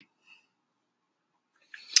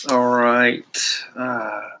All right.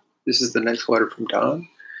 This is the next letter from Don.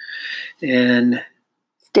 And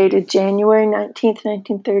It's dated January 19th,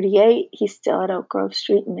 1938. He's still at Oak Grove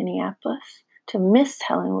Street in Minneapolis. To Miss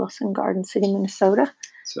Helen Wilson, Garden City, Minnesota.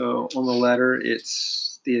 so on the letter,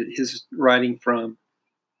 it's his writing from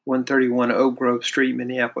 131 Oak Grove Street,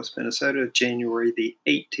 Minneapolis, Minnesota, January the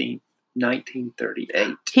 18th,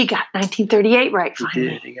 1938. He got 1938 right, He finally.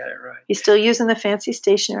 did. He got it right. He's still using the fancy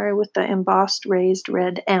stationery with the embossed raised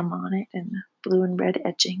red M on it and blue and red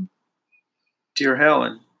etching. Dear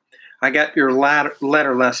Helen, I got your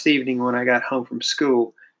letter last evening when I got home from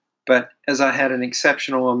school, but as I had an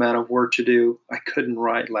exceptional amount of work to do, I couldn't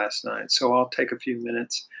write last night, so I'll take a few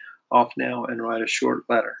minutes off now and write a short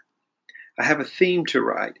letter. I have a theme to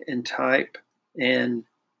write and type I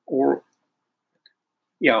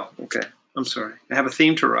have a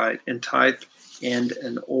theme to write and type and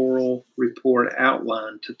an oral report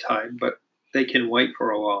outline to type, but they can wait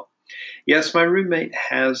for a while. Yes, my roommate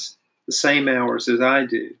has the same hours as I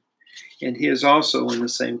do, and he is also in the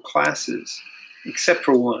same classes, except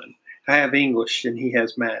for one. I have English and he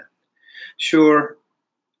has math. Sure,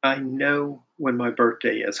 I know when my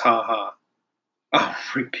birthday is, ha ha. I'll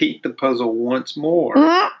repeat the puzzle once more,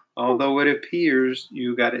 although it appears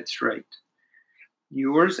you got it straight.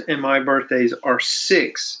 Yours and my birthdays are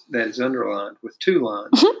 6, that is underlined with 2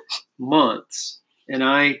 lines, months, and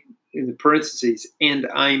I, in the parentheses, and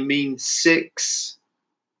I mean 6,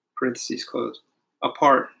 parentheses closed,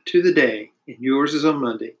 apart to the day, and yours is on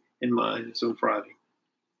Monday, and mine is on Friday.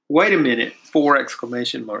 Wait a minute, 4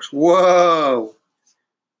 exclamation marks. Whoa!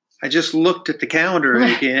 I just looked at the calendar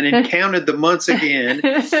again and counted the months again,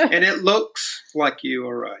 and it looks like you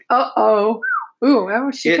are right. Uh-oh. Ooh, I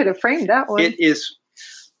wish you could have framed that one. It is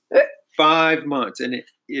 5 months, and it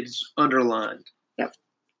is underlined. Yep.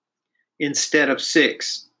 Instead of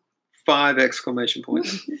 6, 5 exclamation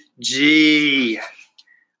points. Gee,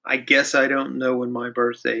 I guess I don't know when my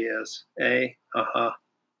birthday is. Eh? Uh-huh.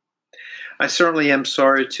 I certainly am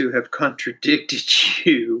sorry to have contradicted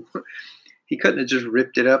you. He couldn't have just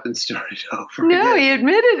ripped it up and started over. No, he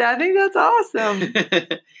admitted. I think that's awesome.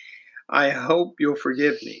 I hope you'll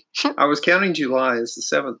forgive me. I was counting July as the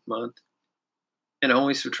 7th month and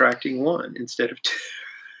only subtracting 1 instead of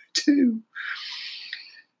 2.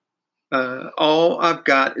 All I've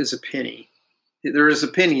got is a penny. There is a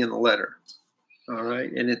penny in the letter. All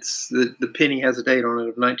right. And it's the penny has a date on it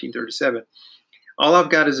of 1937. All I've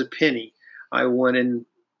got is a penny. I won in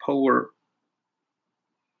polar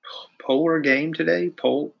game today.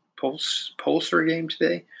 Pulsar game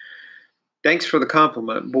today. Thanks for the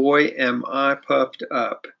compliment. Boy, am I puffed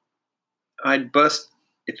up. I'd bust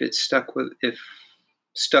if it stuck with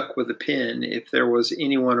a pin if there was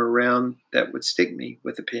anyone around that would stick me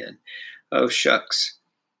with a pin. Oh, shucks.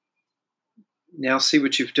 Now see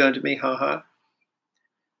what you've done to me, haha.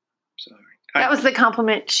 Sorry. That was the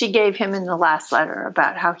compliment she gave him in the last letter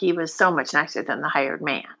about how he was so much nicer than the hired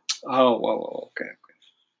man. Oh, okay.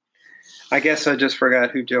 I guess I just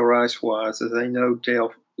forgot who Dale Rice was, as I know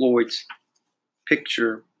Dale Lloyd's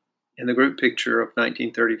picture in the group picture of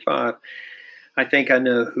 1935. I think I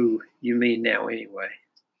know who you mean now anyway.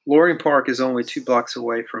 Loring Park is only 2 blocks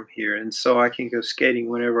away from here, and so I can go skating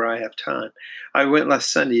whenever I have time. I went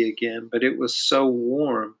last Sunday again, but it was so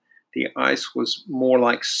warm, the ice was more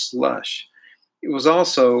like slush. It was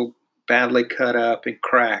also badly cut up and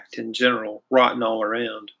cracked in general, rotten all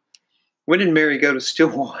around. When did Mary go to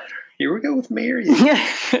Stillwater? Here we go with Mary.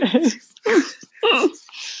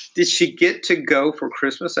 Did she get to go for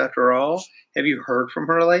Christmas after all? Have you heard from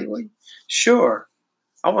her lately? Sure.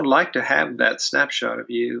 I would like to have that snapshot of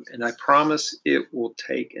you, and I promise it will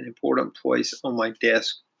take an important place on my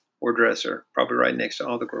desk or dresser, probably right next to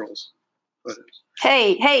all the girls' photos.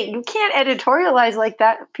 Hey, you can't editorialize like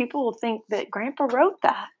that. People will think that Grandpa wrote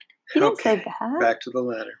that. He didn't say that. Back to the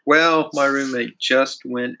letter. Well, my roommate just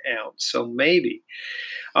went out, so maybe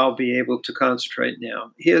I'll be able to concentrate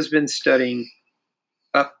now. He has been studying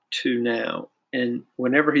up to now, and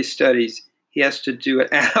whenever he studies, he has to do it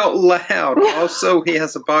out loud. Also, he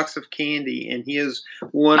has a box of candy, and he is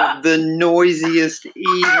one of the noisiest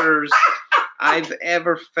eaters I've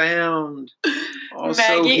ever found. Also,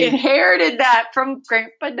 Maggie inherited that from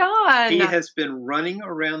Grandpa Don. He has been running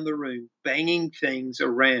around the room, banging things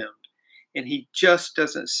around, and he just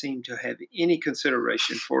doesn't seem to have any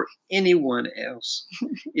consideration for anyone else.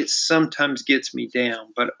 It sometimes gets me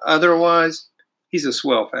down, but otherwise, he's a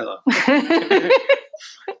swell fellow.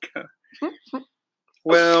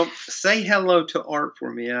 Well, say hello to Art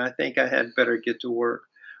for me. I think I had better get to work.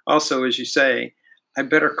 Also, as you say, I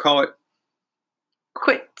better call it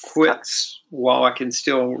quits while I can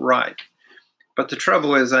still write. But the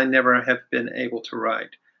trouble is I never have been able to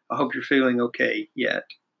write. I hope you're feeling okay yet.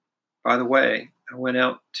 By the way, I went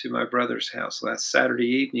out to my brother's house last Saturday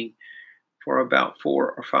evening for about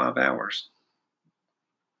 4 or 5 hours.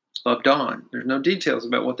 Love Dawn. There's no details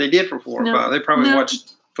about what they did for 4 or 5. They probably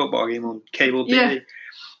watched football game on cable TV. Yeah.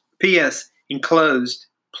 P.S. Enclosed,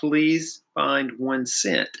 please find 1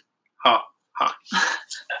 cent. Ha, ha.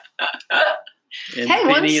 Hey,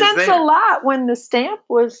 1 cent's a lot when the stamp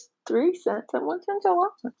was 3 cents, and 1 cent's a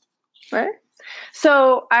lot, right?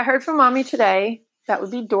 So I heard from Mommy today. That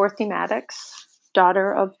would be Dorothy Maddox,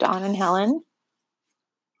 daughter of Don and Helen,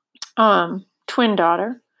 twin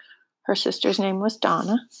daughter. Her sister's name was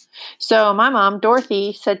Donna. So my mom,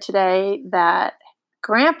 Dorothy, said today that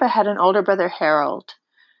Grandpa had an older brother, Harold,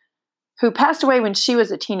 who passed away when she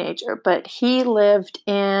was a teenager, but he lived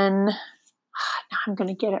in, now I'm going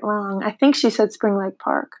to get it wrong. I think she said Spring Lake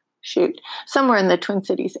Park. Shoot, somewhere in the Twin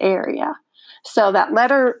Cities area. So that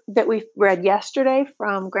letter that we read yesterday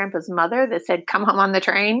from Grandpa's mother that said, come home on the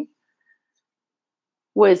train,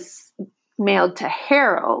 was mailed to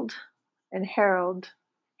Harold, and Harold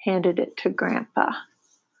handed it to Grandpa.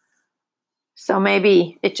 So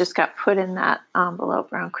maybe it just got put in that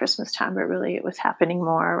envelope around Christmas time, but really it was happening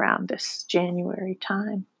more around this January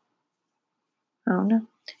time. I don't know.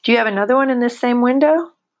 Do you have another one in this same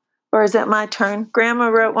window? Or is it my turn? Grandma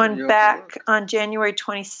wrote one back on January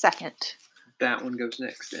 22nd. That one goes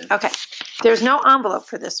next then. Okay. There's no envelope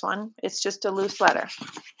for this one. It's just a loose letter.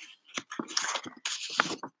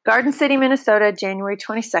 Garden City, Minnesota, January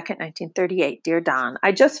 22nd, 1938. Dear Don,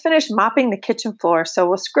 I just finished mopping the kitchen floor, so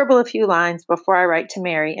we'll scribble a few lines before I write to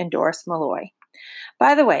Mary and Doris Malloy.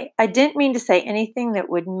 By the way, I didn't mean to say anything that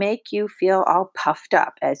would make you feel all puffed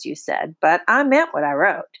up, as you said, but I meant what I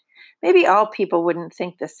wrote. Maybe all people wouldn't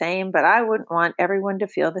think the same, but I wouldn't want everyone to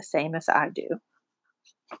feel the same as I do.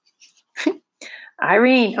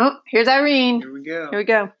 Irene. Oh, here's Irene. Here we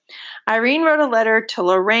go. Irene wrote a letter to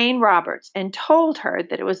Lorraine Roberts and told her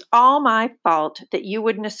that it was all my fault that you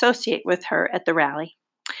wouldn't associate with her at the rally.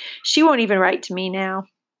 She won't even write to me now.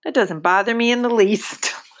 That doesn't bother me in the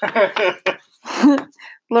least.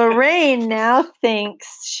 Lorraine now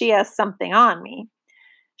thinks she has something on me.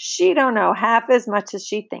 She don't know half as much as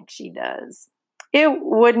she thinks she does. It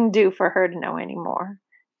wouldn't do for her to know anymore.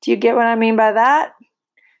 Do you get what I mean by that?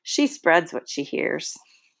 She spreads what she hears.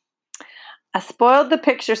 I spoiled the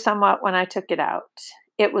picture somewhat when I took it out.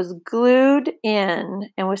 It was glued in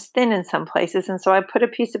and was thin in some places, and so I put a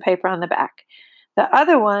piece of paper on the back. The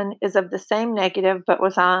other one is of the same negative, but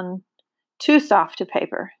was on too soft a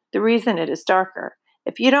paper. The reason it is darker.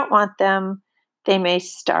 If you don't want them, they may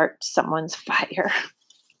start someone's fire.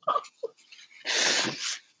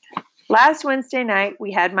 Last Wednesday night,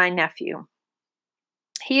 we had my nephew.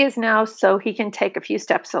 He is now so he can take a few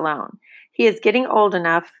steps alone. He is getting old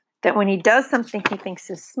enough that when he does something he thinks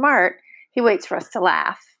is smart, he waits for us to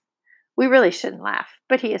laugh. We really shouldn't laugh,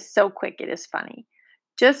 but he is so quick it is funny.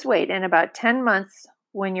 Just wait, in about 10 months,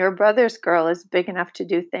 when your brother's girl is big enough to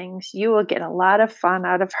do things, you will get a lot of fun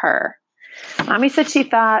out of her. Mommy said she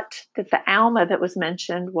thought that the Alma that was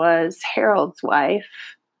mentioned was Harold's wife.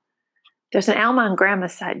 There's an Alma on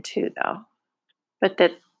Grandma's side too, though. But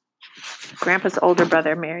that Grandpa's older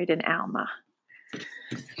brother married an Alma.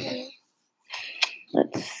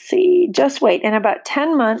 Let's see. Just wait. In about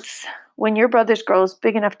 10 months, when your brother's girl is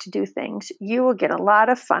big enough to do things, you will get a lot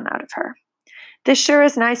of fun out of her. This sure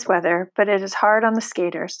is nice weather, but it is hard on the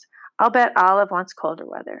skaters. I'll bet Olive wants colder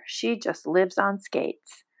weather. She just lives on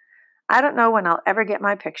skates. I don't know when I'll ever get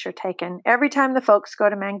my picture taken. Every time the folks go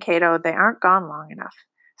to Mankato, they aren't gone long enough.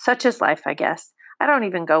 Such is life, I guess. I don't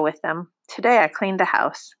even go with them. Today I cleaned the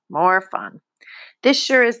house. More fun. This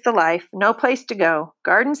sure is the life. No place to go.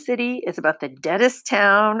 Garden City is about the deadest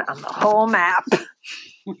town on the whole map.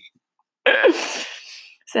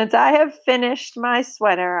 Since I have finished my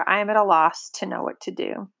sweater, I am at a loss to know what to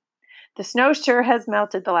do. The snow sure has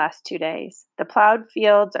melted the last 2 days. The plowed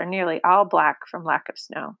fields are nearly all black from lack of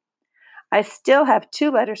snow. I still have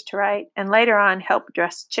 2 letters to write, and later on help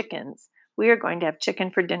dress chickens. We are going to have chicken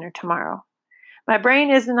for dinner tomorrow. My brain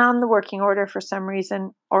isn't on the working order for some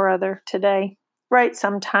reason or other today. Write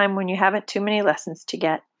sometime when you haven't too many lessons to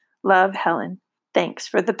get. Love, Helen. Thanks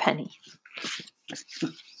for the penny.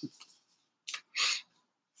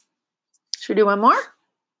 Should we do one more?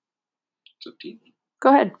 It's up to you. Go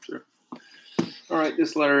ahead. Sure. All right,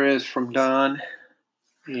 this letter is from Don,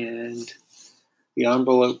 and the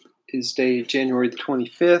envelope is dated January the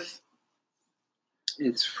 25th.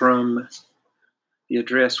 It's from The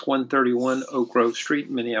address 131 Oak Grove Street,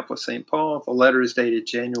 Minneapolis, St. Paul. The letter is dated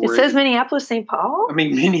January. It says Minneapolis, St. Paul? I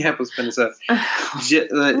mean, Minneapolis, Minnesota. It's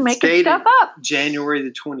Making dated stuff up. January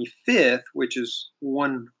the 25th, which is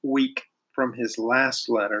 1 week from his last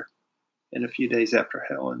letter and a few days after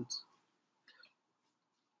Helen's.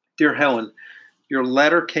 Dear Helen, your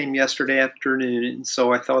letter came yesterday afternoon, and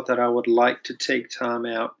so I thought that I would like to take time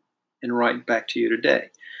out and write back to you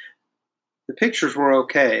today. The pictures were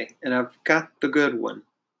okay, and I've got the good one,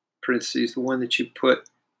 parentheses, the one that you put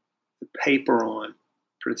the paper on,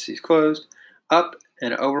 parentheses closed, up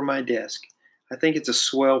and over my desk. I think it's a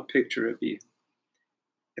swell picture of you.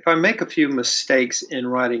 If I make a few mistakes in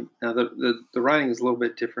writing, now the writing is a little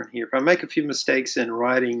bit different here. If I make a few mistakes in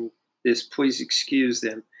writing this, please excuse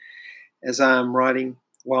them, as I'm writing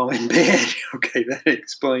while in bed. Okay, that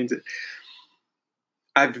explains it.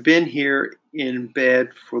 I've been here in bed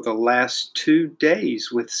for the last 2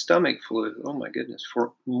 days with stomach flu. Oh my goodness,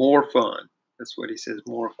 for more fun. That's what he says,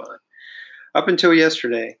 more fun. Up until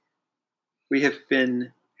yesterday, we have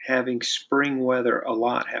been having spring weather a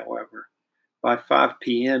lot, however. By 5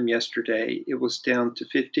 p.m. yesterday, it was down to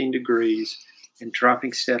 15 degrees and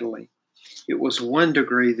dropping steadily. It was 1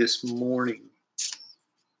 degree this morning,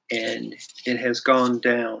 and it has gone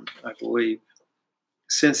down, I believe,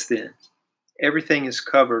 since then. Everything is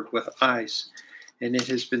covered with ice, and it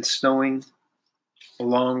has been snowing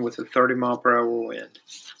along with a 30-mile-per-hour wind.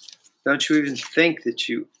 Don't you think that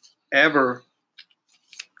you ever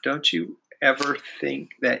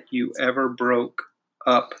broke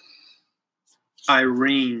up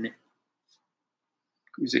Irene,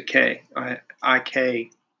 who's a K,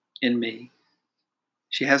 I-K in me?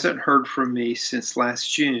 She hasn't heard from me since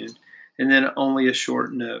last June, and then only a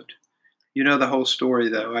short note. You know the whole story,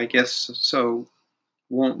 though. I guess so.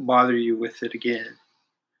 Won't bother you with it again.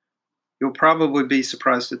 You'll probably be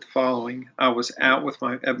surprised at the following. I was out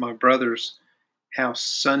at my brother's house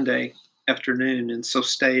Sunday afternoon, and so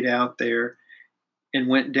stayed out there and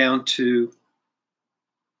went down to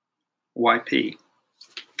YP.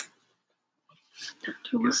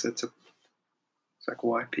 I guess it's like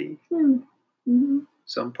YP. Mm-hmm.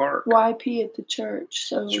 Some park. YP at the church.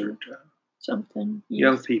 So church, something.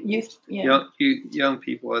 Young people. Youth, yeah. Young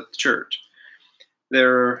people at the church.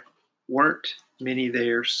 There weren't many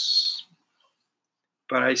there,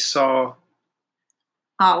 but I saw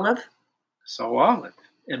Olive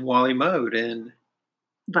and Wally Mode and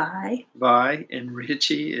Vi and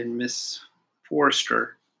Richie and Miss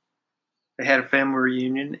Forrester. They had a family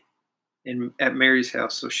reunion at Mary's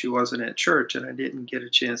house, so she wasn't at church, and I didn't get a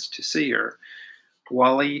chance to see her.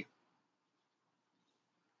 Wally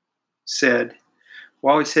said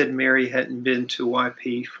Mary hadn't been to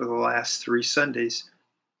YP for the last 3 Sundays.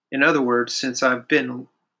 In other words, since I've been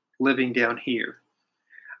living down here.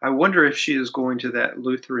 I wonder if she is going to that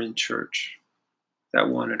Lutheran church that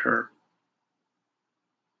wanted her.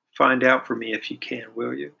 Find out for me if you can,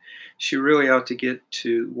 will you? She really ought to get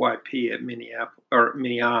to YP at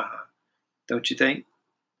Minneaha, don't you think?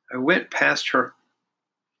 I went past her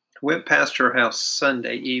house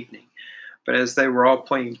Sunday evening, but as they were all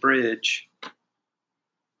playing bridge,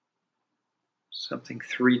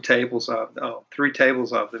 3 tables of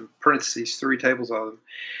them, parentheses, 3 tables of them,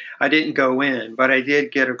 I didn't go in, but I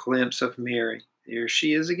did get a glimpse of Mary. There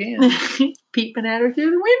she is again. Peeping at her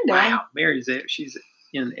through the window. Wow, Mary's there. She's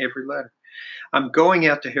in every letter. I'm going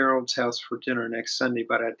out to Harold's house for dinner next Sunday,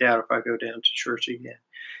 but I doubt if I go down to church again.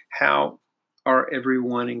 How are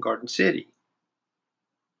everyone in Garden City?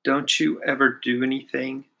 Don't you ever do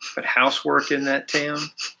anything but housework in that town?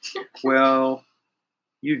 Well,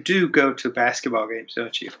 you do go to basketball games,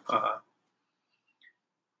 don't you?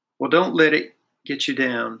 Well, don't let it get you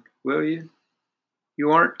down, will you? We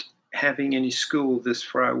aren't having any school this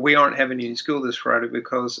Friday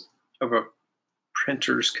because of a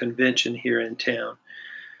printers convention here in town.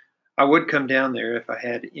 I would come down there if I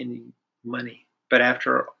had any money, but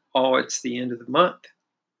after all, it's the end of the month,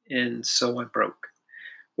 and so I'm broke.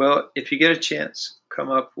 Well, if you get a chance,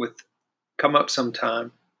 come up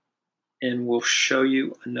sometime, and we'll show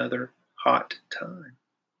you another hot time.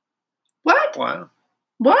 What? Wow.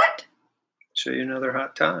 What? Show you another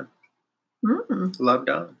hot time. Mm. Love,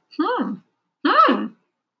 Don.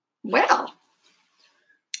 Well.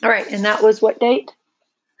 All right, and that was what date?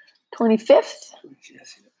 25th?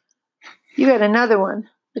 Yes. You got another one,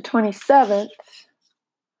 the 27th.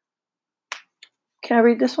 Can I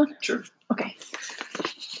read this one? Sure. Okay.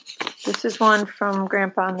 This is one from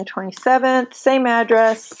Grandpa on the 27th. Same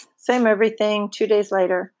address, same everything, 2 days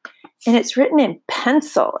later. And it's written in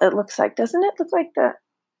pencil, it looks like. Doesn't it look like the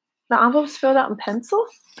envelope's filled out in pencil?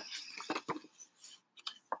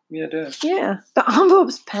 Yeah, it does. Yeah, the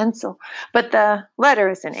envelope's pencil, but the letter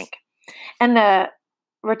is in ink. And the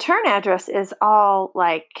return address is all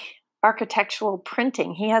like architectural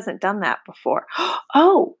printing. He hasn't done that before.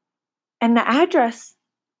 Oh, and the address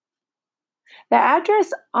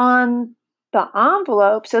on the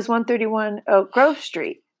envelope says 131 Oak Grove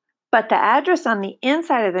Street, but the address on the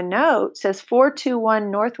inside of the note says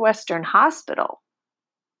 421 Northwestern Hospital,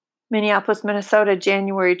 Minneapolis, Minnesota,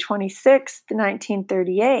 January 26th,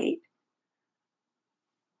 1938.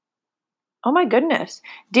 Oh my goodness.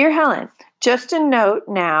 Dear Helen, just a note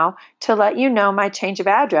now to let you know my change of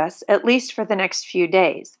address, at least for the next few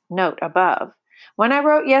days. Note above. When I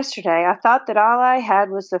wrote yesterday, I thought that all I had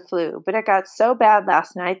was the flu, but it got so bad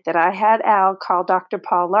last night that I had Al call Dr.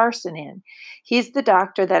 Paul Larson in. He's the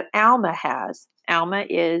doctor that Alma has. Alma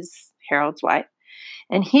is Harold's wife.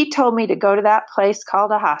 And he told me to go to that place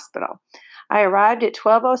called a hospital. I arrived at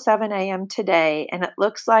 12:07 a.m. today, and it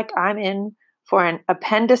looks like I'm in for an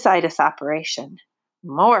appendicitis operation.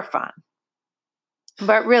 More fun.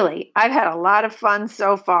 But really, I've had a lot of fun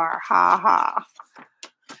so far. Ha ha.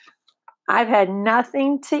 I've had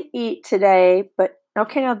nothing to eat today, but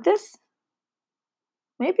okay, now this,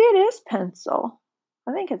 maybe it is pencil.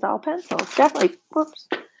 I think it's all pencil. It's definitely,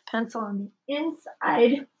 pencil on the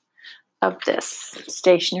inside of this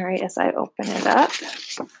stationery as I open it up.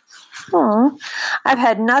 Oh, I've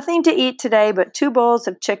had nothing to eat today but 2 bowls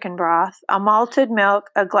of chicken broth, a malted milk,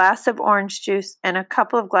 a glass of orange juice, and a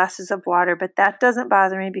couple of glasses of water, but that doesn't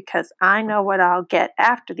bother me because I know what I'll get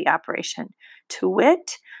after the operation. To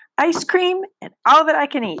wit, ice cream and all that I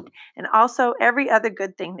can eat, and also every other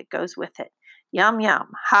good thing that goes with it. Yum, yum,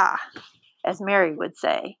 ha, as Mary would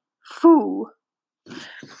say. Foo.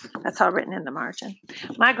 That's all written in the margin.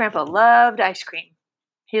 My grandpa loved ice cream.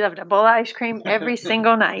 He loved a bowl of ice cream every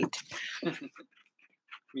single night.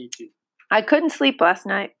 Me too. I couldn't sleep last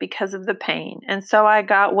night because of the pain, and so I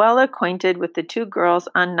got well acquainted with the 2 girls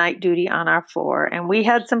on night duty on our floor, and we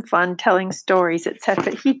had some fun telling stories,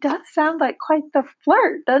 etc. He does sound like quite the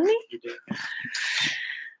flirt, doesn't he? He did.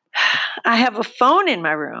 I have a phone in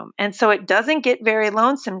my room, and so it doesn't get very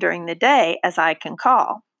lonesome during the day as I can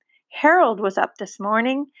call. Harold was up this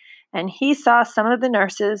morning, and he saw some of the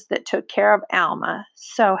nurses that took care of Alma,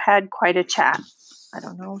 so had quite a chat. I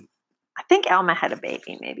don't know. I think Alma had a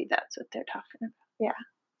baby. Maybe that's what they're talking about. Yeah.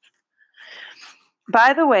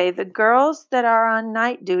 By the way, the girls that are on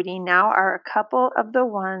night duty now are a couple of the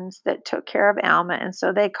ones that took care of Alma, and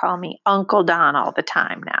so they call me Uncle Don all the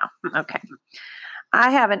time now. Okay.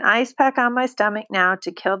 I have an ice pack on my stomach now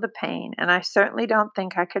to kill the pain, and I certainly don't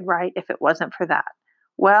think I could write if it wasn't for that.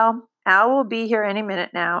 Well, Al will be here any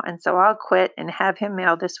minute now, and so I'll quit and have him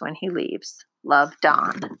mail this when he leaves. Love,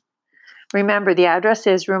 Don. Remember, the address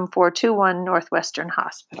is room 421 Northwestern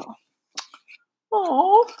Hospital.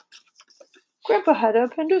 Oh, Grandpa had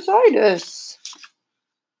appendicitis.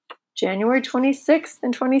 January 26th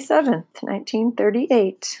and 27th,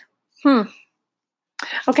 1938.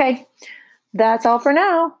 Okay, that's all for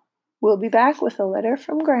now. We'll be back with a letter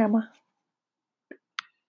from Grandma.